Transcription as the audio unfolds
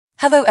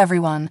Hello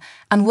everyone,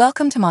 and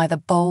welcome to my The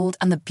Bold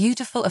and the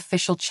Beautiful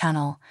official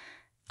channel.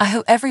 I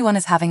hope everyone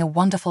is having a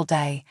wonderful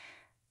day.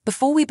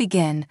 Before we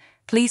begin,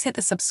 please hit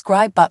the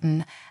subscribe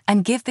button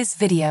and give this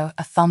video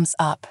a thumbs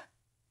up.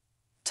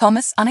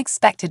 Thomas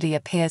unexpectedly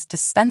appears to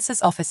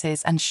Spencer's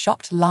offices and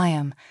shocked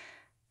Liam.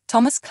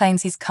 Thomas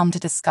claims he's come to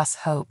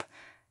discuss Hope.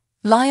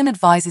 Liam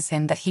advises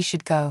him that he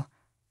should go.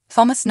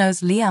 Thomas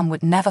knows Liam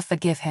would never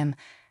forgive him,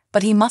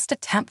 but he must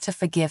attempt to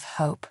forgive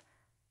Hope.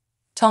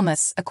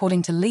 Thomas,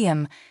 according to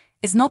Liam,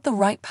 is not the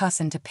right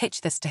person to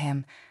pitch this to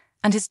him,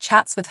 and his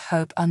chats with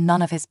Hope are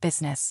none of his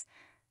business.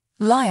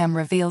 Liam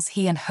reveals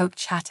he and Hope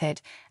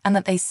chatted and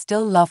that they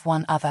still love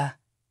one another.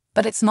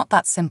 But it's not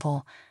that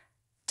simple.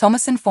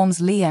 Thomas informs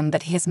Liam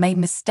that he has made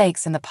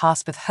mistakes in the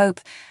past with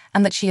Hope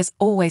and that she has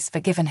always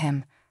forgiven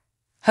him.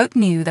 Hope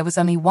knew there was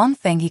only one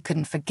thing he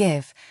couldn't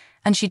forgive,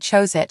 and she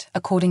chose it,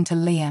 according to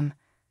Liam.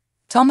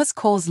 Thomas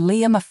calls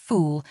Liam a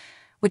fool,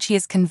 which he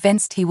is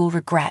convinced he will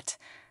regret.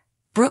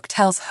 Brooke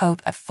tells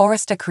Hope at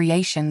Forrester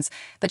Creations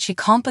that she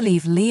can't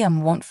believe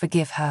Liam won't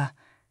forgive her.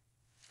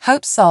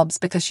 Hope sobs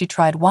because she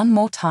tried one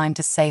more time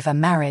to save her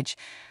marriage,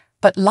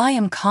 but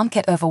Liam can't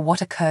get over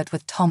what occurred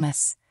with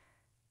Thomas.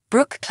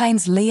 Brooke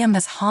claims Liam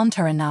has harmed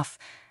her enough,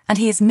 and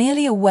he is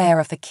merely aware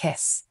of the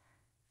kiss.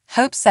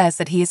 Hope says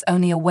that he is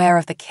only aware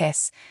of the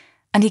kiss,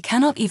 and he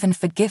cannot even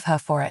forgive her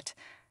for it.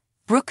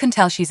 Brooke can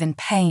tell she's in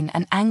pain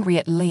and angry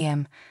at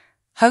Liam.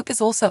 Hope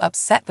is also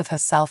upset with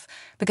herself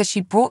because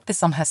she brought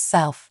this on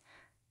herself.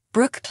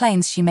 Brooke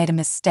claims she made a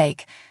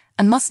mistake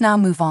and must now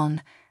move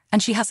on,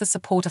 and she has the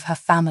support of her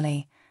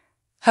family.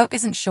 Hope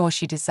isn't sure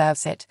she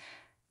deserves it,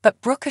 but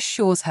Brooke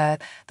assures her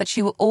that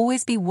she will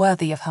always be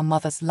worthy of her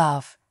mother's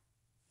love.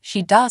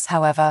 She does,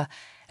 however,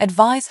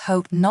 advise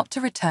Hope not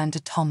to return to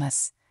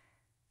Thomas.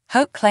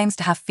 Hope claims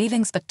to have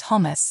feelings for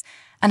Thomas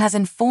and has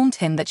informed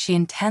him that she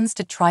intends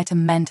to try to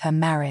mend her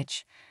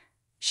marriage.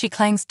 She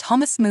claims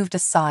Thomas moved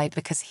aside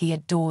because he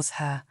adores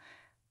her.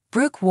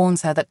 Brooke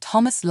warns her that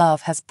Thomas'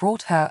 love has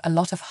brought her a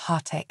lot of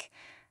heartache.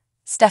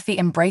 Steffi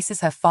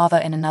embraces her father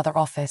in another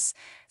office,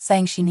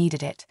 saying she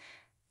needed it.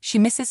 She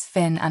misses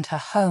Finn and her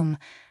home,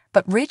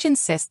 but Ridge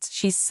insists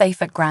she's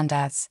safe at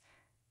Grandad's.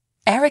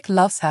 Eric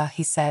loves her,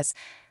 he says,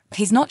 but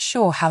he's not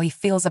sure how he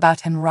feels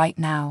about him right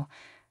now.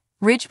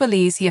 Ridge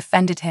believes he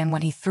offended him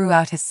when he threw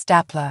out his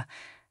stapler.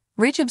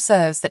 Ridge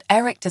observes that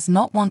Eric does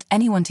not want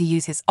anyone to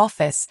use his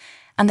office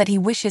and that he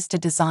wishes to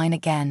design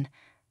again.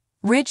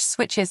 Ridge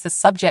switches the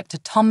subject to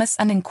Thomas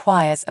and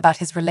inquires about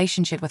his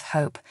relationship with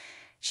Hope.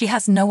 She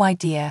has no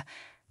idea,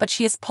 but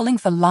she is pulling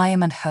for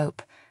Liam and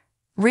Hope.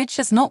 Ridge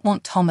does not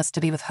want Thomas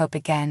to be with Hope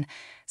again,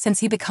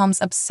 since he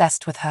becomes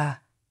obsessed with her.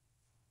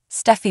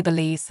 Steffi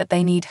believes that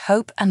they need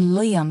Hope and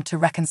Liam to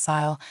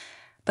reconcile,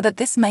 but that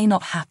this may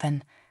not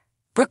happen.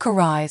 Brooke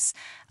arrives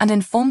and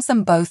informs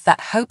them both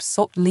that Hope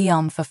sought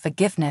Liam for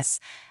forgiveness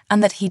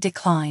and that he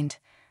declined.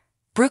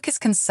 Brooke is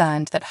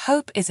concerned that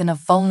Hope is in a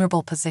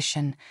vulnerable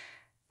position.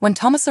 When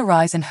Thomas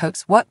arrives in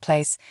Hope's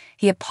workplace,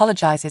 he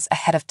apologizes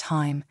ahead of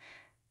time.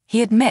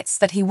 He admits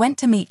that he went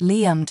to meet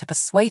Liam to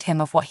persuade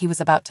him of what he was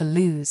about to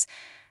lose,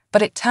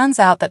 but it turns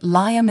out that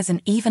Liam is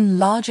an even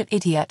larger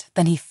idiot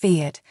than he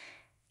feared.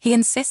 He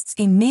insists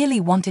he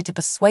merely wanted to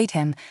persuade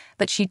him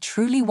that she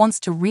truly wants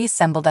to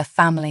reassemble their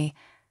family,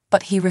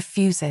 but he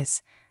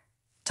refuses.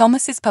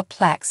 Thomas is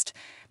perplexed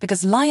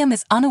because Liam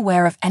is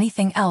unaware of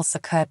anything else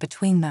occurred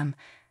between them.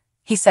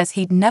 He says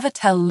he'd never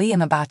tell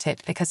Liam about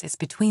it because it's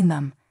between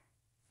them.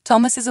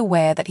 Thomas is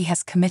aware that he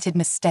has committed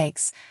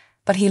mistakes,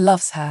 but he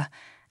loves her,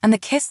 and the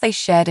kiss they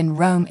shared in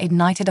Rome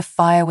ignited a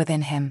fire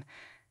within him.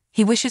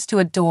 He wishes to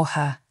adore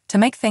her, to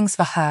make things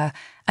for her,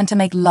 and to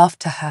make love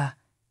to her.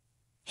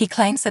 He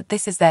claims that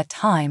this is their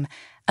time,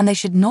 and they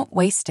should not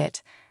waste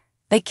it.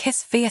 They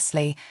kiss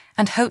fiercely,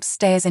 and Hope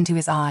stares into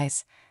his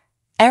eyes.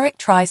 Eric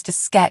tries to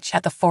sketch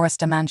at the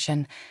Forrester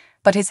mansion,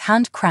 but his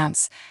hand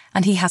cramps,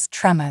 and he has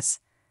tremors.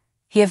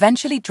 He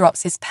eventually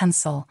drops his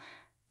pencil.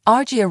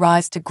 RG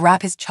arrives to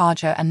grab his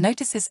charger and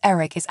notices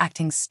Eric is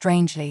acting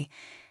strangely.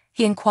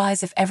 He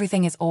inquires if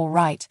everything is all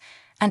right,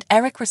 and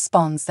Eric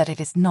responds that it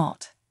is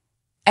not.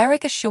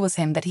 Eric assures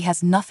him that he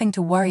has nothing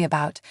to worry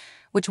about,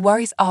 which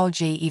worries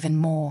RG even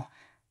more.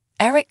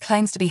 Eric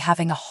claims to be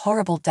having a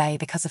horrible day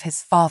because of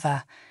his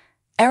father.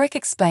 Eric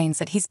explains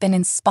that he's been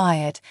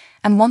inspired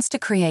and wants to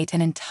create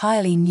an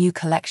entirely new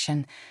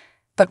collection,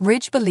 but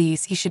Ridge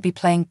believes he should be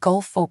playing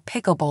golf or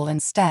pickleball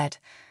instead.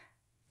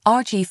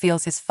 RG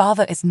feels his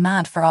father is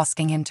mad for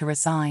asking him to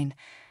resign.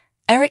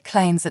 Eric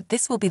claims that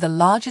this will be the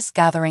largest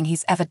gathering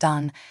he's ever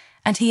done,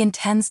 and he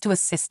intends to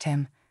assist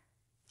him.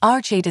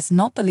 RG does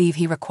not believe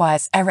he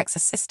requires Eric's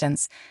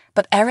assistance,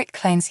 but Eric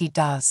claims he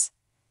does.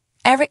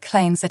 Eric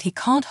claims that he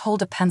can't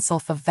hold a pencil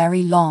for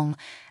very long,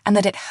 and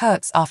that it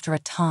hurts after a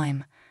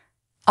time.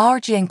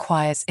 RG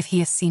inquires if he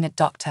has seen a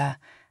doctor.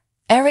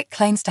 Eric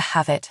claims to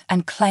have it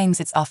and claims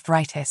it's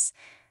arthritis.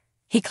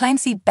 He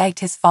claims he begged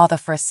his father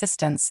for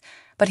assistance,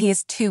 but he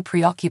is too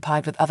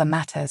preoccupied with other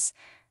matters.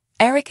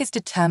 Eric is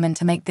determined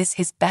to make this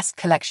his best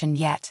collection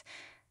yet.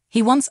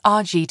 He wants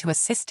RG to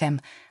assist him,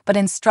 but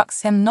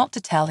instructs him not to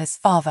tell his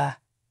father.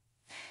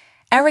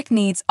 Eric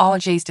needs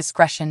RG's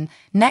discretion.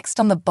 Next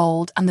on The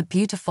Bold and the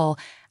Beautiful,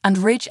 and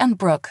Ridge and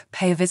Brooke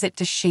pay a visit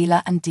to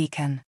Sheila and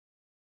Deacon.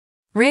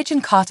 Ridge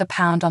and Carter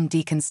pound on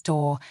Deacon's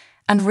door,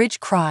 and Ridge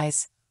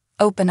cries,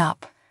 "Open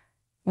up.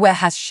 Where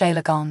has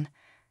Sheila gone?"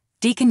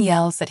 Deacon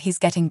yells that he's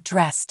getting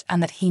dressed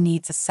and that he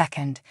needs a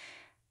second.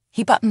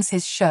 He buttons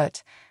his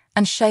shirt,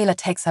 and Sheila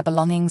takes her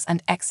belongings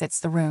and exits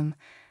the room.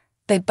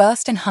 They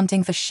burst in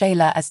hunting for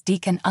Sheila as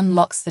Deacon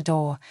unlocks the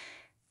door.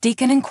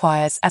 Deacon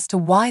inquires as to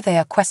why they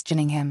are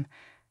questioning him.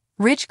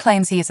 Ridge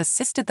claims he has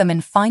assisted them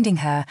in finding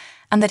her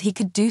and that he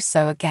could do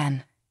so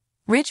again.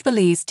 Ridge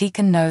believes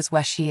Deacon knows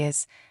where she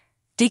is.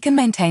 Deacon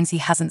maintains he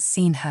hasn't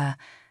seen her,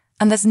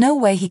 and there's no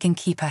way he can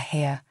keep her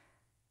here.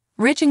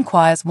 Ridge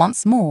inquires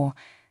once more,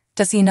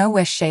 does he know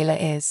where Sheila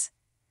is?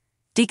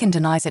 Deacon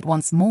denies it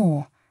once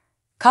more.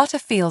 Carter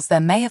feels there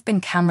may have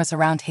been cameras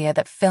around here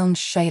that filmed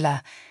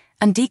Sheila,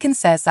 and Deacon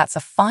says that's a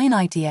fine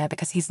idea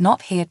because he's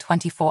not here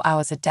 24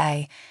 hours a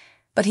day,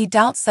 but he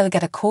doubts they'll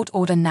get a court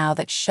order now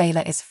that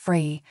Sheila is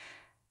free.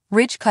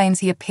 Ridge claims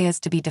he appears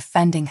to be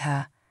defending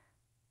her.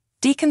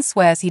 Deacon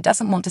swears he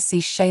doesn't want to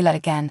see Sheila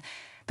again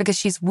because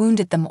she's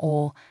wounded them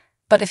all,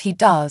 but if he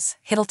does,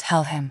 he'll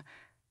tell him.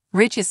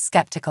 Ridge is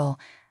skeptical,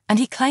 and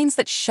he claims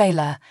that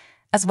Sheila,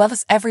 as well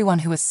as everyone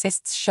who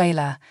assists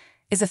Sheila,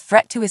 is a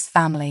threat to his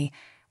family,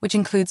 which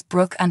includes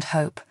Brooke and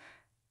Hope.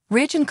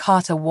 Ridge and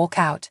Carter walk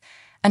out,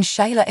 and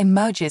Sheila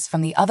emerges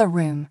from the other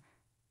room.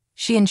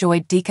 She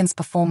enjoyed Deacon's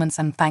performance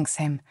and thanks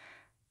him.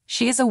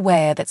 She is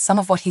aware that some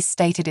of what he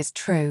stated is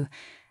true,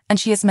 and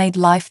she has made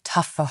life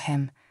tough for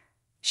him.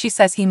 She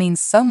says he means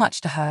so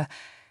much to her,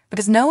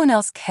 because no one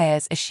else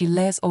cares if she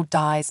lives or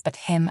dies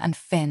but him and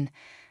Finn.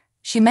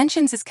 She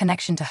mentions his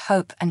connection to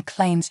Hope and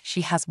claims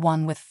she has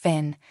one with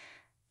Finn.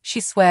 She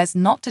swears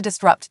not to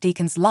disrupt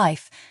Deacon's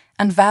life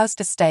and vows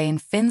to stay in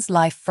Finn's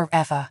life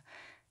forever.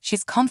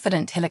 She's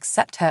confident he'll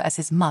accept her as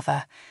his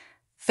mother.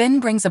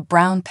 Finn brings a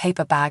brown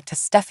paper bag to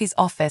Steffi's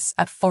office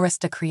at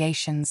Forrester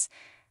Creations.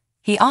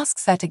 He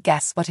asks her to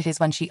guess what it is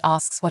when she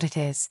asks what it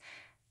is.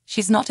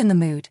 She's not in the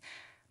mood,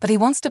 but he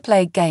wants to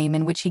play a game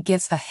in which he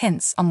gives her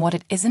hints on what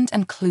it isn't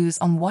and clues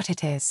on what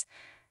it is.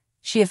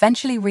 She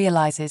eventually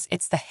realizes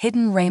it's the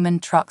hidden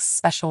Raymond Trucks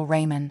special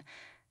Raymond.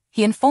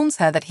 He informs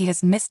her that he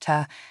has missed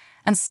her,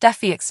 and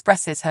Steffi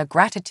expresses her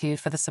gratitude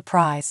for the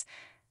surprise.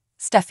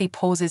 Steffi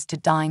pauses to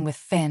dine with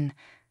Finn.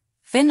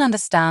 Finn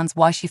understands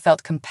why she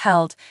felt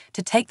compelled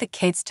to take the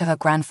kids to her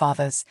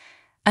grandfather's,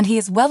 and he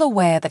is well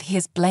aware that he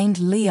has blamed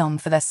Liam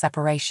for their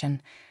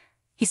separation.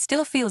 He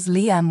still feels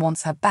Liam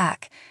wants her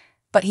back,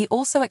 but he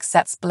also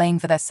accepts blame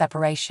for their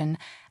separation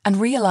and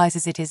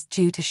realizes it is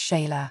due to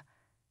Sheila.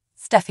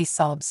 Steffi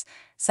sobs,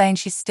 saying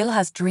she still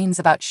has dreams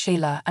about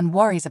Sheila and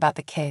worries about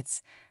the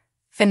kids.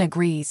 Finn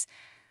agrees,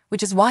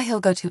 which is why he'll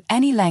go to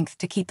any length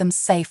to keep them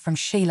safe from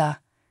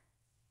Sheila.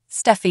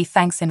 Steffi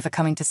thanks him for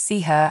coming to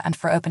see her and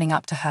for opening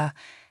up to her.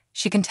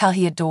 She can tell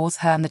he adores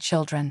her and the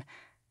children.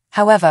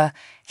 However,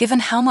 given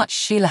how much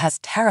Sheila has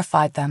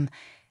terrified them,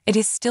 it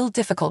is still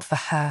difficult for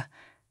her.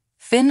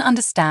 Finn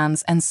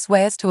understands and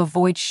swears to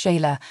avoid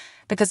Sheila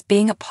because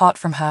being apart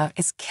from her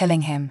is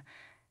killing him.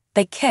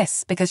 They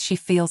kiss because she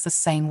feels the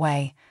same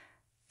way.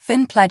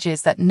 Finn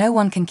pledges that no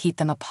one can keep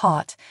them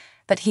apart,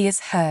 that he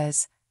is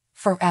hers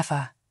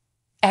forever.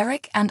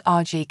 Eric and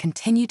RG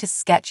continue to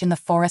sketch in the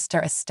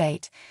Forrester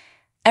estate.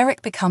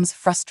 Eric becomes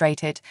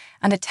frustrated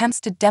and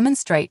attempts to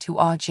demonstrate to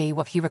RG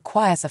what he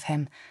requires of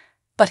him,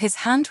 but his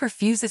hand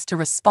refuses to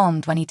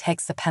respond when he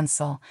takes the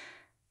pencil.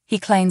 He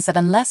claims that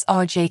unless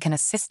RG can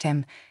assist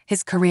him,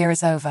 his career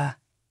is over.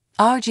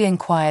 RG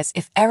inquires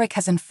if Eric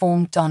has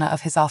informed Donna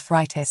of his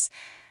arthritis,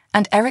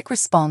 and Eric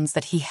responds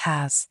that he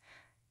has.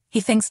 He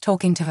thinks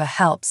talking to her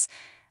helps,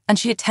 and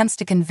she attempts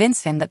to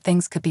convince him that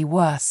things could be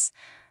worse.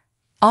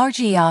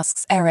 RG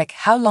asks Eric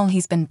how long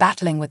he's been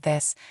battling with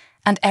this,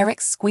 and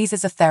Eric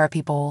squeezes a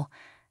therapy ball.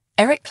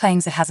 Eric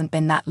claims it hasn't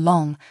been that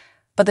long,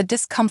 but the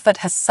discomfort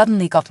has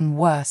suddenly gotten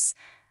worse,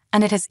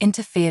 and it has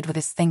interfered with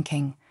his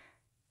thinking.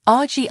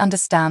 RG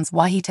understands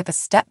why he took a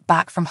step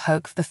back from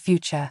Hope for the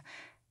future.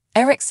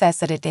 Eric says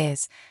that it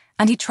is,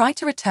 and he tried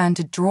to return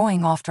to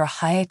drawing after a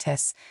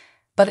hiatus,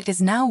 but it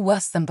is now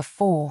worse than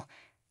before.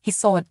 He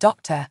saw a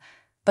doctor,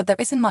 but there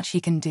isn't much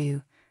he can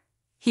do.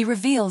 He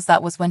reveals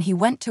that was when he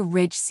went to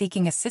Ridge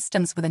seeking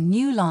assistance with a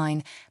new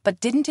line,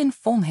 but didn't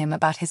inform him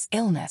about his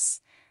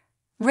illness.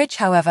 Ridge,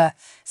 however,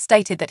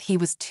 stated that he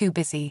was too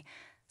busy,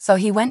 so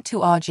he went to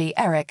RG.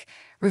 Eric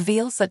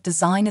reveals that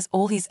design is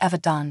all he's ever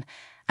done,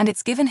 and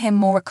it's given him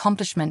more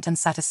accomplishment and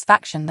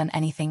satisfaction than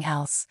anything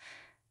else.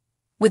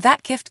 With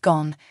that gift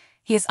gone,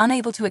 he is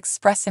unable to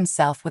express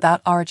himself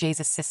without RG's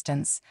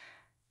assistance.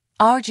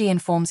 RG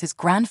informs his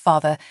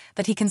grandfather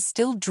that he can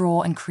still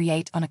draw and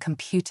create on a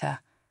computer.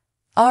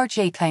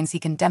 RG claims he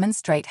can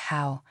demonstrate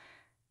how.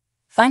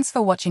 Thanks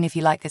for watching. If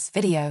you like this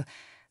video,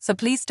 so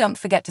please don't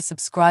forget to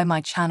subscribe my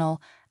channel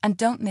and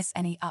don't miss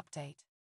any update.